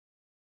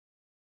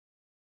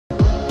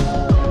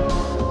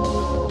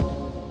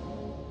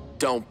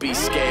Don't be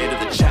scared of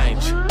the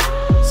change.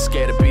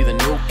 Scared to be the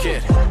new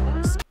kid.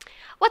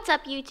 What's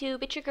up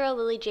YouTube? It's your girl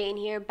Lily Jane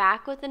here,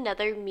 back with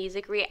another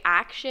music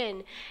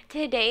reaction.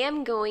 Today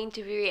I'm going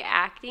to be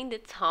reacting to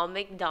Tom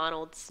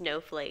Macdonald's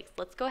Snowflakes.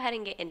 Let's go ahead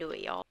and get into it,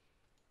 y'all.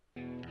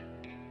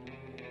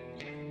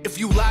 If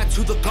you lie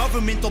to the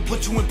government, they'll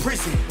put you in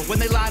prison. But when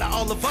they lie to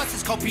all of us,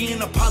 it's called being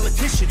a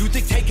politician. You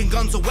think taking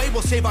guns away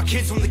will save our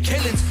kids from the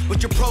killings,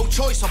 but you're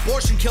pro-choice.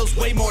 Abortion kills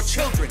way more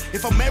children.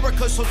 If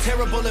America's so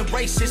terrible and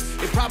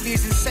racist, it probably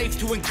isn't safe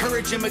to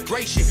encourage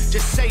immigration.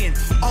 Just saying,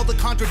 all the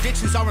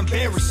contradictions are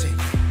embarrassing.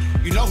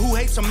 You know who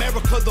hates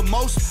America the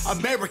most?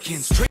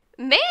 Americans.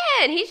 Man,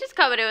 he's just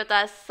coming in with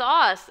that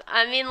sauce.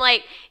 I mean,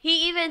 like,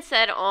 he even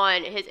said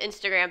on his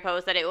Instagram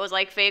post that it was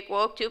like fake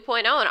woke 2.0,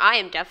 and I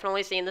am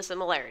definitely seeing the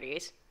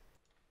similarities.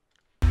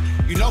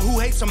 You know who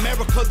hates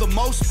America the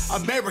most?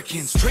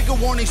 Americans. Trigger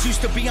warnings used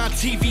to be on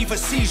TV for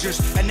seizures,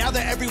 and now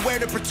they're everywhere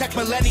to protect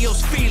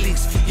millennials'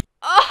 feelings.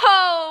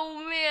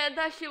 Oh, man,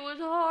 that shit was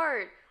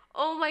hard.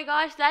 Oh my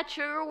gosh, that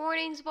trigger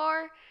warnings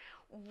bar?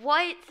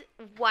 What?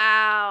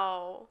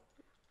 Wow.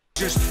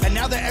 And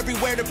now they're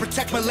everywhere to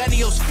protect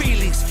millennials'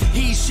 feelings.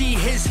 He, she,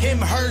 his, him,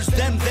 hers,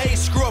 them, they.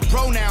 Screw a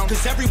pronoun,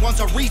 cause everyone's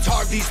a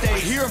retard these days. I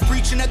hear him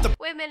preaching at the—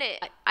 Wait a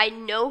minute. I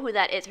know who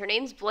that is. Her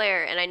name's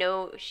Blair, and I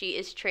know she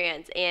is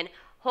trans, and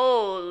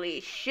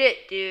holy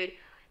shit, dude.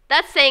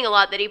 That's saying a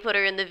lot that he put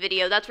her in the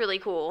video. That's really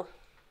cool.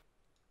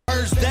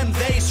 Hers, them,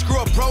 they.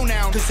 Screw a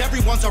pronoun, cause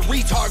everyone's a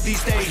retard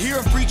these days. I hear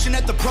him preaching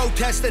at the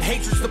protest that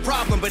hatred's the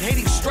problem, but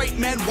hating straight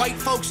men, white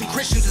folks, and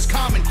Christians is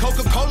common.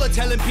 Coca-Cola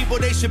telling people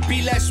they should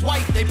be less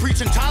white. They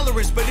preach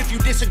intolerance, but if you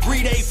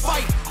disagree, they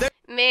fight.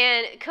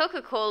 Man,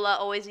 Coca-Cola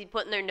always be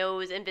putting their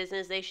nose in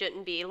business they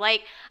shouldn't be.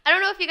 Like, I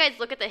don't know if you guys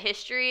look at the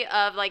history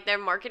of, like, their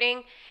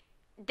marketing.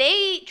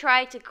 They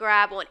try to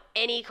grab on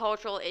any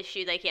cultural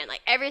issue they can, like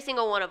every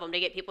single one of them, to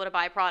get people to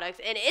buy products,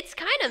 and it's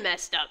kind of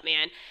messed up,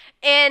 man.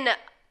 And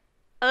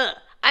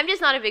I'm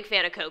just not a big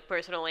fan of Coke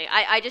personally.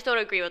 I just don't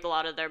agree with a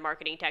lot of their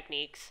marketing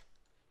techniques.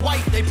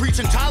 White, they preach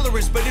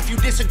intolerance, but if you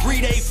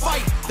disagree, they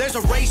fight. There's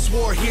a race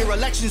war here,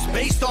 elections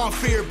based on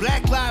fear.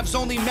 Black lives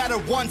only matter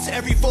once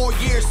every 4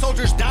 years.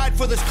 Soldiers died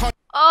for this country.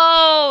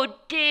 Oh,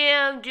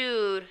 damn,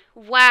 dude.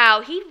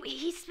 Wow,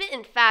 he's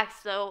spitting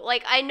facts, though.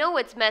 Like, I know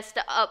it's messed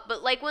up,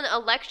 but, like, when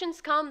elections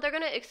come, they're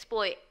gonna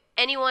exploit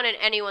anyone and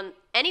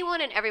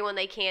everyone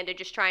they can to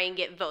just try and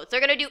get votes. They're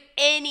gonna do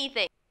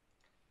anything.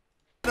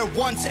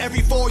 Once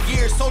every 4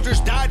 years, soldiers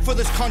died for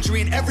this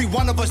country, and every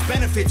one of us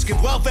benefits.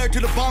 Give welfare to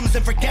the bums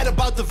and forget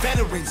about the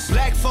veterans.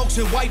 Black folks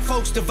and white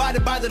folks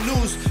divided by the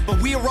news,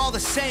 but we are all the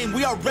same.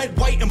 We are red,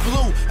 white, and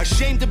blue.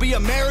 Ashamed to be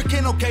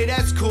American? Okay,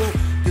 that's cool.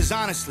 Cause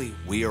honestly,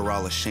 we are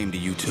all ashamed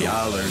of you too.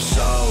 Y'all are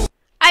so—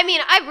 I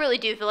mean, I really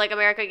do feel like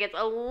America gets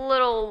a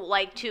little,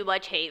 like, too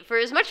much hate. For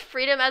as much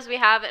freedom as we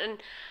have,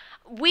 and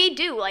we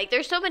do, like,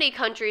 there's so many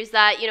countries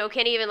that, you know,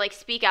 can't even, like,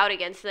 speak out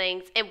against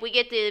things, and we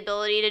get the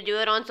ability to do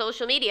it on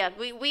social media.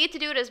 We get to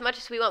do it as much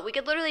as we want. We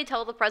could literally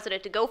tell the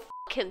president to go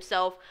f***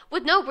 himself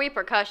with no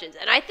repercussions,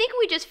 and I think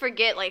we just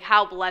forget, like,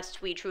 how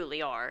blessed we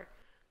truly are.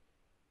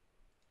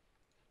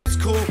 It's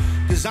cool,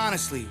 cause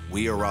honestly,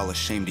 we are all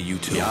ashamed of you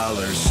too. Y'all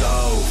are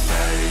so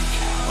fake,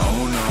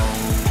 oh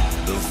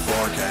no. The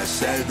forecast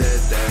said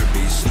that there'd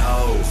be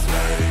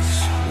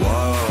snowflakes.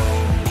 Whoa.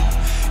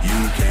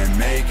 You can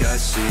make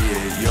us see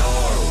it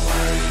your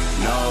way,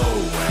 no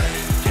way.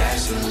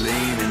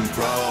 Gasoline and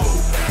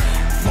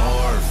propane,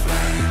 more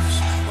flames.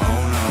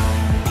 Oh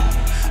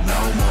no,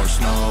 no more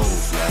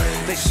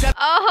snowflakes.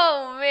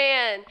 Oh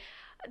man,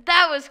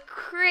 that was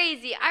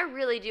crazy. I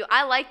really do.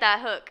 I like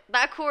that hook.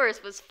 That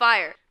chorus was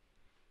fire.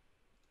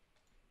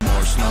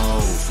 More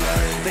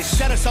snowflakes. They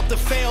set us up to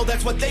fail,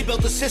 that's what they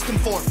built the system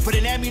for. Put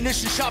an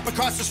ammunition shop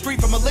across the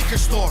street from a liquor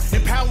store.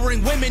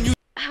 Empowering women,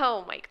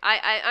 oh my,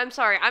 I'm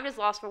sorry, I'm just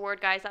lost for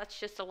word, guys. That's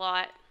just a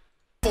lot.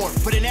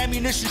 Put an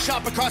ammunition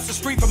shop across the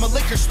street from a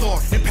liquor store.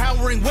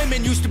 Empowering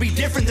women used to be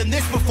different than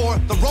this before.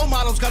 The role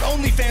models got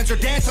OnlyFans or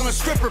dance on a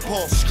stripper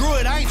pole. Screw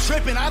it, I ain't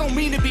tripping, I don't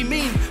mean to be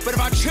mean, but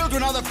if our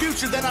children are the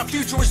future, then our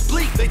future is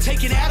bleak. They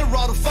take an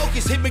Adderall to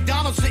focus, hit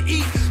McDonald's to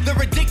eat. They're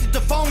addicted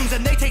to phones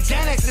and they take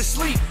Xanax to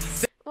sleep.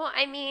 Well,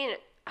 I mean,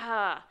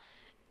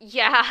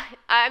 yeah,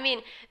 I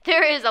mean,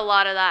 there is a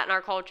lot of that in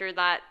our culture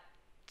that's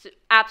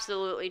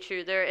absolutely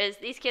true.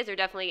 These kids are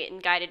definitely getting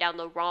guided down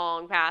the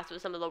wrong path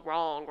with some of the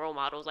wrong role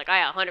models. Like,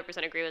 I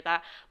 100% agree with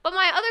that. But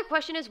my other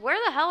question is, where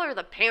the hell are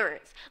the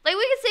parents? Like,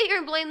 we can sit here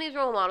and blame these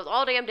role models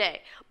all damn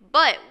day,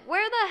 but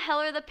where the hell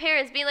are the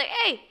parents being like,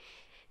 hey,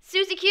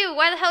 Susie Q,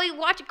 why the hell are you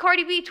watching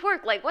Cardi B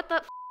twerk? Like, what the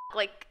f***?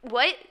 Like,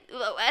 what?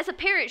 As a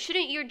parent,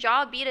 shouldn't your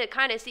job be to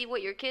kind of see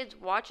what your kid's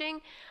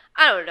watching?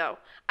 I don't know.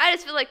 I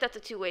just feel like that's a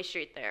two-way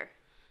street there.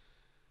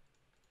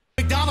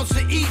 McDonald's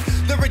to eat,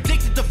 they're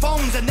addicted to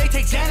phones and they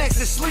take Xanax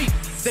to sleep.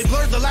 They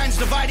blurred the lines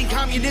dividing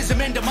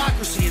communism and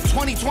democracy. In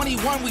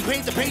 2021, we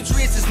paint the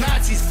patriots as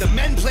Nazis. The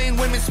men playing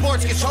women's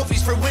sports get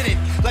trophies for winning.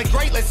 Like,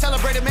 great, let's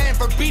celebrate a man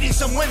for beating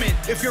some women.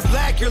 If you're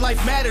black, your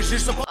life matters. You're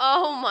supposed—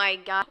 Oh my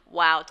god.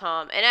 Wow,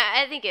 Tom. And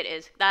I think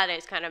that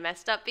is kind of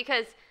messed up,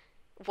 because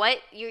what?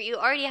 You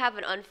already have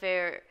an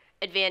unfair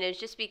advantage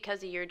just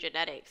because of your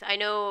genetics. I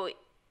know,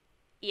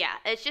 yeah,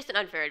 it's just an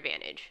unfair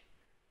advantage.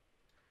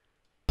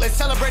 Let's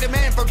celebrate a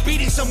man for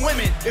beating some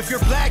women. If you're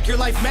black, your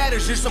life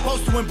matters, you're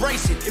supposed to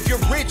embrace it. If you're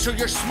rich or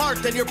you're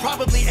smart, then you're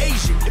probably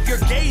Asian. If you're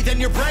gay, then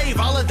you're brave,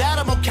 all of that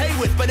I'm okay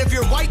with. But if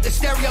you're white, the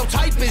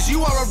stereotype is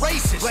you are a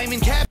racist. Blaming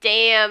cap.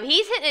 Damn,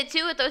 he's hitting it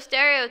too with those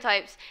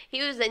stereotypes.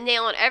 He was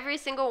nailing every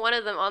single one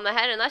of them on the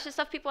head, and that's just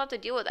stuff people have to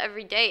deal with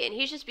every day, and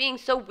he's just being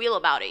so real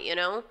about it, you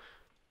know?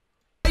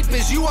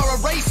 Is you are a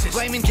racist.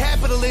 Blaming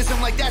capitalism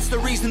like that's the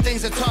reason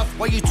things are tough.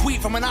 While you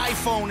tweet from an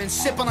iPhone and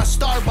sip on a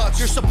Starbucks.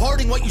 You're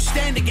supporting what you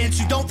stand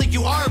against, you don't think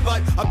you are,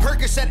 but a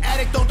Percocet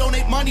addict don't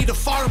donate money to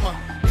pharma.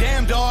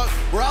 Damn dog,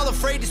 we're all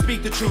afraid to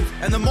speak the truth.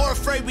 And the more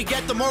afraid we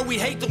get, the more we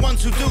hate the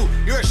ones who do.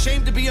 You're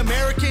ashamed to be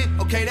American?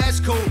 Okay, that's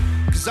cool.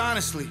 Cause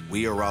honestly,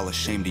 we are all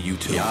ashamed of you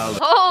too.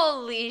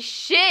 Holy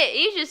shit,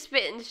 he's just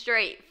spitting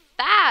straight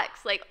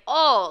facts like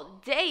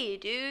all day,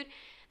 dude.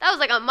 That was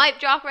like a mic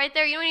drop right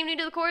there. You don't even need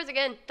to do the chorus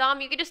again.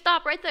 Dom, you could just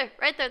stop right there.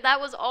 Right there. That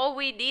was all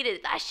we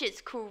needed. That shit's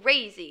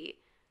crazy.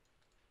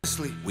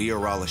 Honestly, we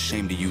are all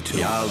ashamed of you too.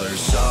 Y'all are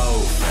so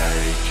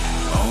fake.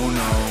 Oh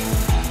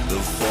no.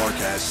 The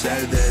forecast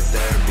said that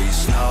there'd be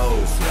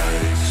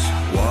snowflakes.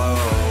 Whoa.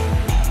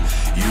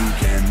 You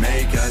can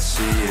make us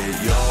see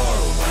it your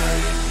way.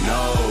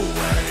 No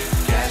way.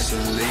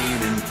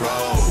 Gasoline and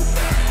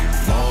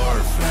propane.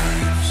 More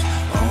flames.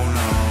 Oh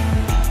no.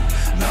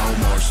 No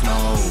more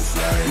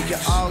snowflakes. We can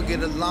all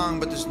get along,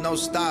 but there's no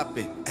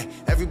stopping.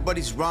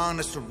 Everybody's wrong,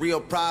 that's the real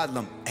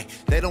problem.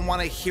 They don't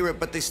want to hear it,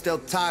 but they still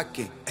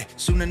talking.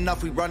 Soon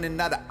enough, we running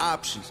out of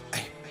options.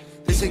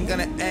 This ain't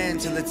gonna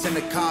end till it's in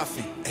the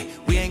coffin.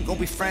 We ain't gonna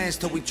be friends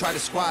till we try to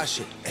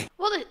squash it.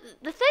 Well,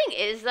 the thing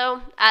is,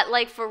 though,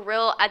 for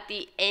real, at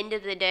the end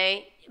of the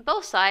day,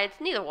 both sides,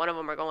 neither one of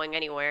them are going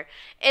anywhere.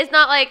 It's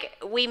not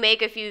like we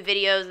make a few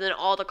videos and then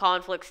all the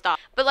conflicts stop.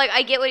 But, like,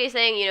 I get what he's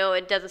saying, you know,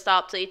 it doesn't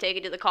stop till you take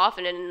it to the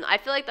coffin. And I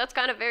feel like that's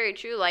kind of very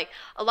true. Like,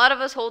 a lot of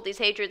us hold these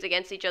hatreds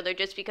against each other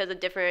just because of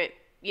different,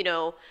 you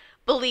know,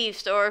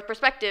 beliefs or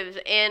perspectives.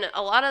 And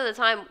a lot of the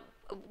time,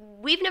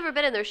 we've never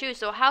been in their shoes.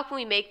 So how can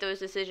we make those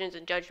decisions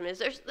and judgments?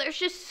 There's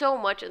just so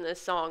much in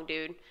this song,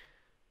 dude.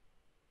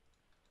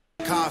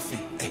 Coffin.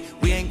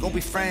 We ain't gonna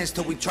be friends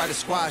till we try to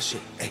squash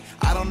it.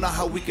 I don't know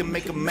how we can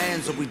make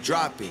amends or we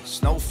drop it.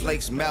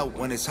 Snowflakes melt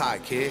when it's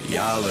hot, kid.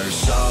 Y'all are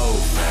so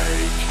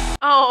fake.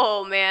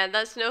 Oh man,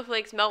 that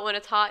snowflakes melt when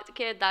it's hot,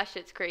 kid. That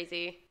shit's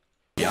crazy.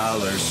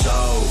 Y'all are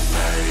so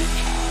fake.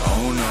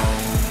 Oh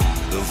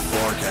no. The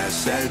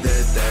forecast said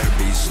that there'd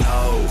be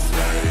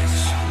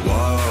snowflakes.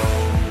 Whoa.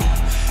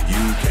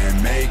 You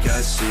can make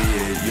us see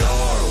it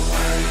your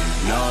way.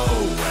 No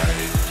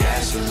way.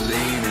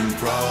 Gasoline and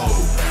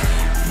propane.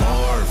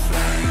 More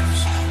flames,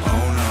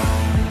 oh no,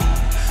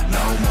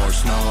 no more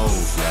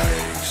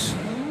snowflakes.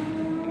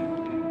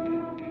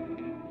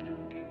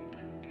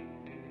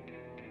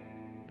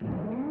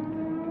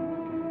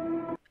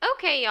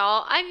 Okay,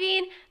 y'all, I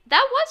mean,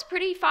 that was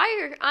pretty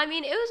fire. I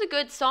mean, it was a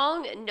good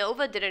song.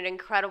 Nova did an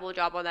incredible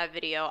job on that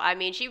video. I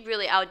mean, she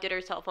really outdid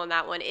herself on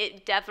that one.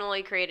 It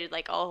definitely created,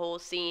 like, a whole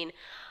scene.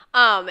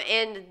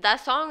 And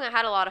that song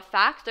had a lot of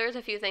facts. There's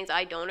a few things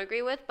I don't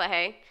agree with, but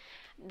hey,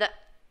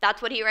 that's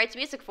what he writes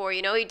music for,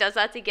 you know? He does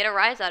that to get a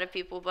rise out of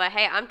people. But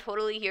hey, I'm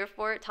totally here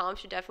for it. Tom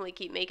should definitely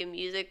keep making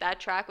music. That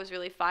track was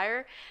really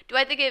fire. Do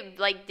I think it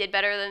like did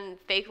better than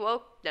Fake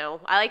Woke? No,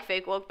 I like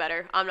Fake Woke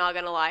better. I'm not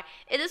gonna lie.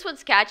 This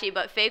one's catchy,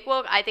 but Fake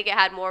Woke, I think it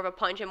had more of a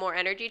punch and more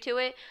energy to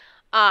it.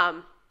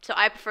 So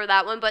I prefer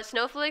that one. But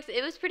Snowflakes,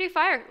 it was pretty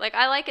fire. Like,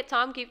 I like it,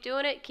 Tom. Keep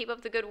doing it. Keep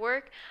up the good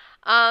work.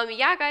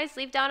 Yeah, guys,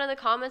 leave down in the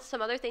comments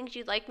some other things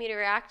you'd like me to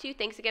react to.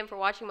 Thanks again for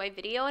watching my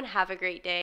video, and have a great day.